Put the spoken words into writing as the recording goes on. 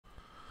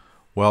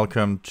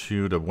Welcome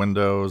to the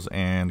Windows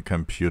and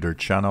Computer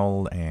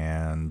channel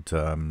and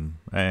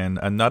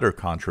another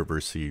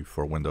controversy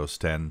for Windows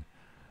 10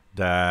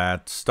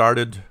 that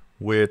started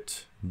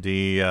with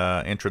the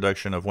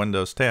introduction of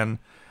Windows 10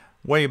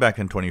 way back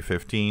in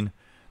 2015,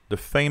 the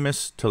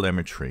famous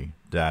telemetry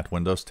that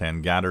Windows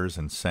 10 gathers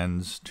and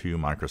sends to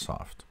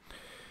Microsoft.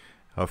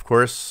 Of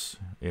course,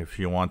 if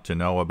you want to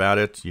know about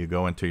it, you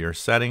go into your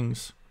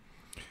settings.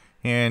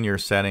 In your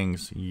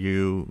settings,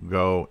 you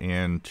go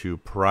into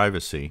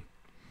privacy.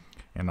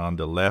 And on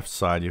the left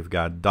side, you've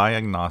got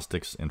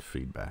diagnostics and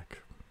feedback.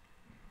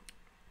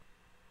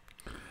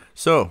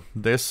 So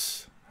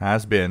this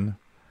has been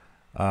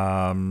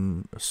a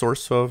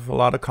source of a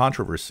lot of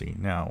controversy.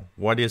 Now,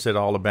 what is it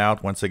all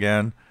about? Once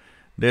again,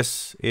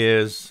 this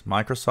is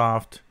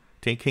Microsoft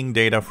taking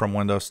data from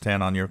Windows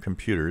 10 on your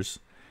computers,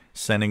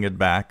 sending it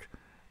back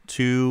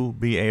to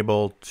be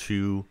able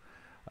to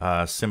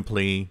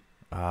simply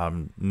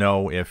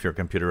know if your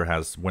computer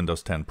has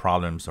Windows 10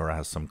 problems or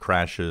has some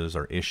crashes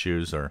or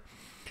issues, or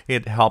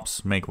it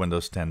helps make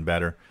Windows 10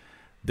 better.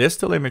 This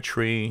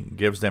telemetry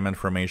gives them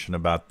information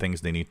about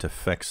things they need to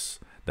fix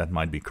that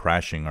might be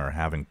crashing or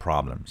having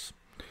problems.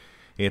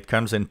 It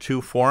comes in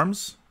two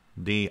forms,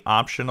 the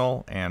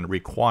optional and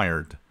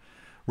required.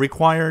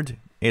 Required,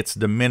 it's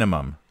the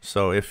minimum.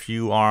 So if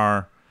you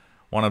are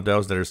one of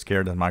those that are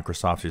scared that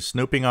Microsoft is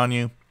snooping on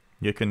you,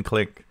 you can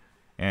click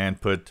and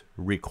put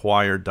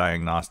required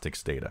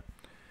diagnostics data.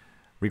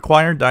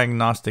 Required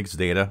diagnostics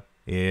data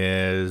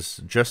is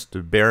just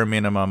the bare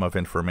minimum of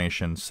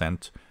information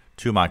sent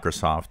to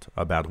Microsoft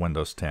about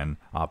Windows 10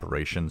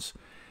 operations.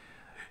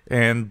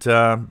 And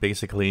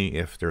basically,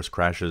 if there's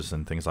crashes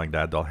and things like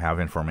that, they'll have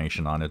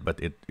information on it, but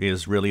it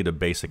is really the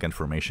basic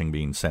information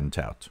being sent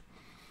out.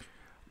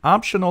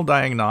 Optional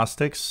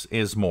diagnostics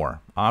is more.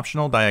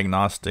 Optional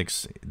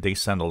diagnostics, they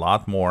send a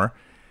lot more.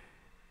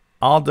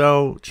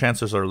 Although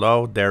chances are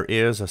low, there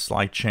is a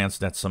slight chance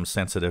that some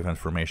sensitive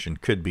information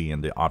could be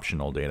in the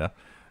optional data.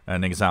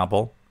 An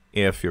example,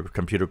 if your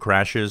computer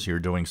crashes, you're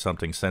doing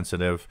something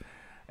sensitive,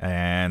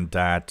 and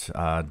that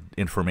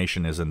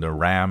information is in the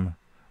RAM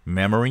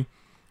memory,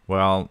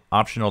 well,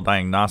 optional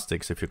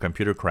diagnostics, if your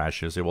computer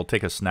crashes, it will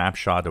take a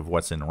snapshot of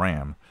what's in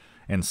RAM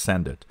and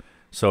send it.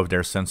 So if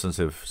there's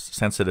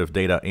sensitive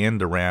data in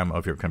the RAM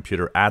of your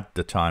computer at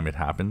the time it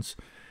happens,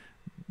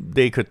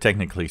 they could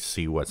technically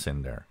see what's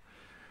in there.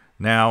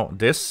 Now,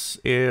 this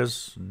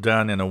is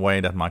done in a way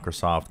that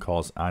Microsoft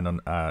calls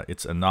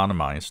it's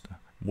anonymized,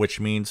 which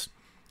means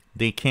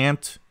they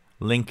can't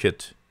link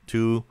it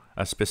to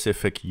a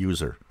specific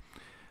user.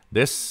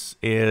 This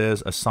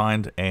is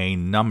assigned a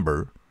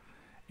number,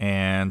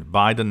 and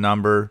by the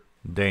number,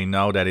 they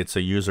know that it's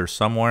a user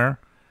somewhere,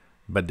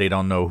 but they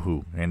don't know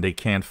who, and they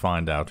can't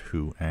find out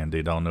who, and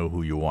they don't know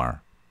who you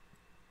are.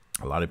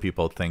 A lot of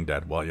people think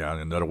that, well, yeah,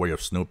 another way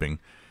of snooping.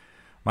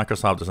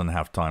 Microsoft doesn't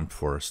have time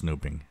for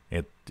snooping.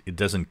 It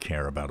doesn't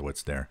care about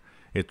what's there.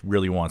 It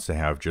really wants to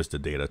have just the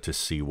data to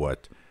see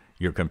what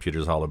your computer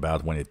is all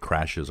about when it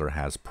crashes or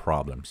has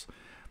problems.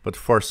 But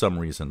for some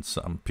reason,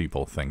 some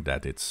people think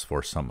that it's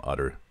for some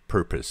other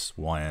purpose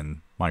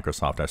when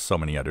Microsoft has so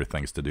many other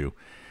things to do.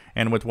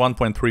 And with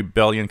 1.3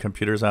 billion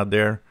computers out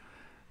there,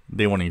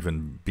 they won't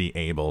even be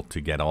able to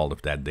get all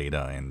of that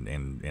data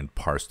and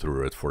parse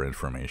through it for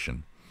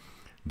information.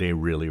 They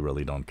really,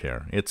 really don't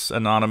care. It's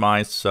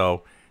anonymized,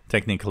 so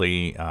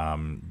technically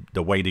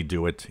the way they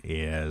do it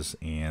is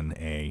in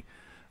a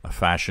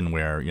fashion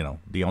where, you know,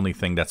 the only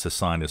thing that's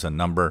assigned is a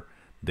number.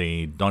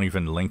 They don't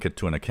even link it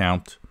to an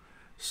account.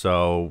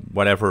 So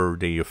whatever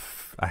they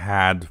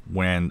had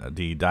when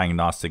the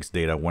diagnostics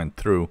data went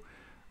through,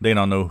 they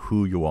don't know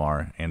who you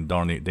are, and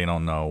they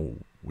don't know,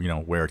 you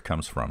know, where it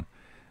comes from.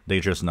 They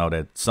just know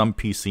that some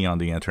PC on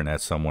the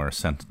internet somewhere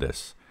sent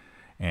this,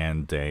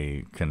 and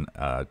they can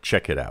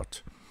check it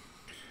out.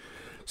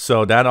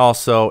 So that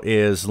also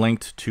is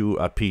linked to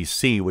a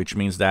PC, which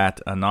means that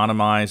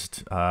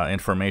anonymized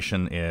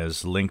information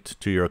is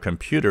linked to your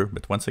computer,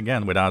 but once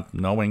again, without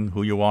knowing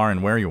who you are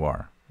and where you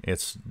are.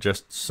 It's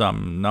just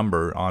some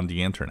number on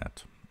the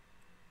internet.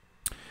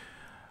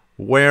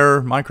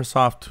 Where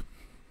Microsoft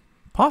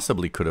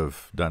possibly could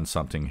have done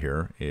something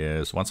here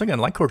is, once again,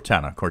 like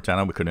Cortana.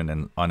 Cortana, we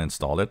couldn't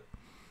uninstall it.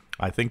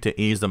 I think to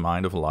ease the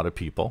mind of a lot of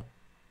people,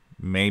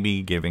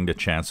 maybe giving the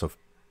chance of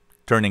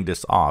turning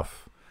this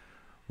off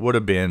would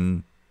have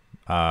been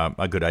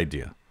a good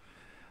idea.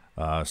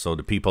 So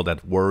the people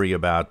that worry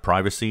about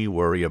privacy,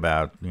 worry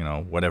about, you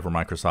know, whatever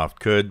Microsoft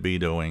could be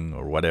doing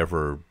or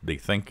whatever they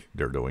think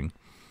they're doing,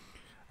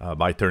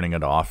 by turning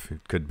it off,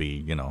 it could be,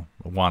 you know,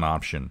 one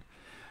option.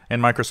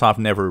 And Microsoft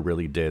never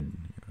really did.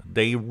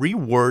 They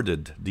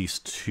reworded these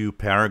two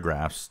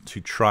paragraphs to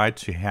try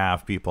to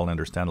have people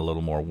understand a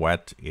little more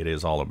what it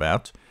is all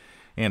about.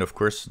 And of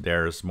course,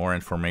 there's more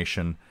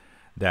information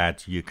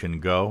that you can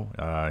go.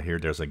 Here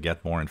there's a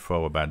get more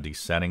info about these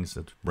settings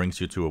that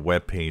brings you to a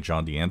web page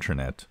on the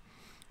internet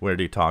where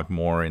they talk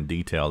more in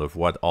detail of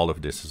what all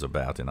of this is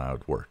about and how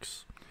it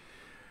works.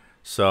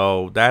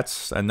 So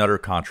that's another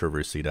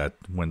controversy that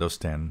Windows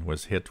 10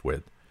 was hit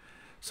with.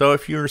 So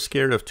if you're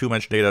scared of too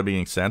much data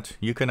being sent,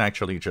 you can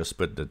actually just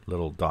put the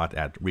little dot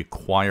at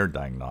required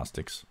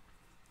diagnostics.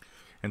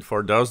 And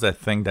for those that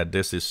think that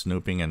this is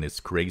snooping and it's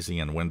crazy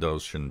and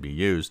Windows shouldn't be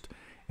used,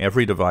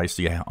 every device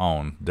you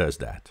own does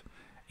that.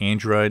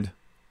 Android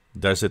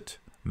does it.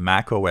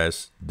 Mac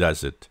OS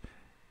does it.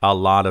 A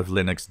lot of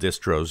Linux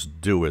distros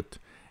do it.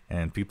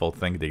 And people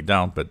think they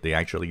don't, but they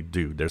actually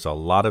do. There's a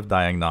lot of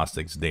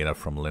diagnostics data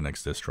from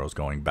Linux distros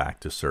going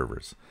back to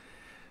servers.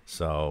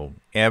 So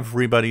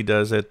everybody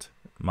does it.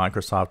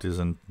 Microsoft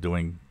isn't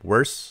doing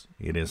worse.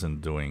 It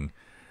isn't doing,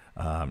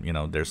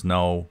 there's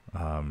no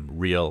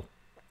real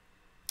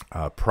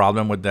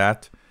problem with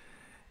that.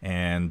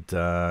 And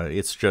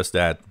it's just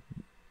that,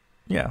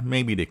 yeah,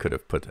 maybe they could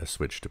have put a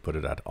switch to put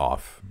it at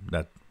off.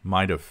 That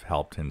might have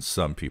helped in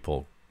some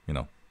people,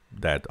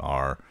 that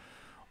are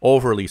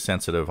overly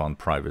sensitive on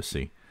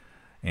privacy.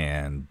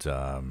 And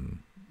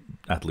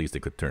at least they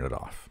could turn it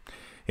off.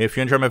 If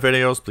you enjoy my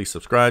videos, please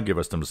subscribe, give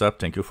us thumbs up.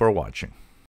 Thank you for watching.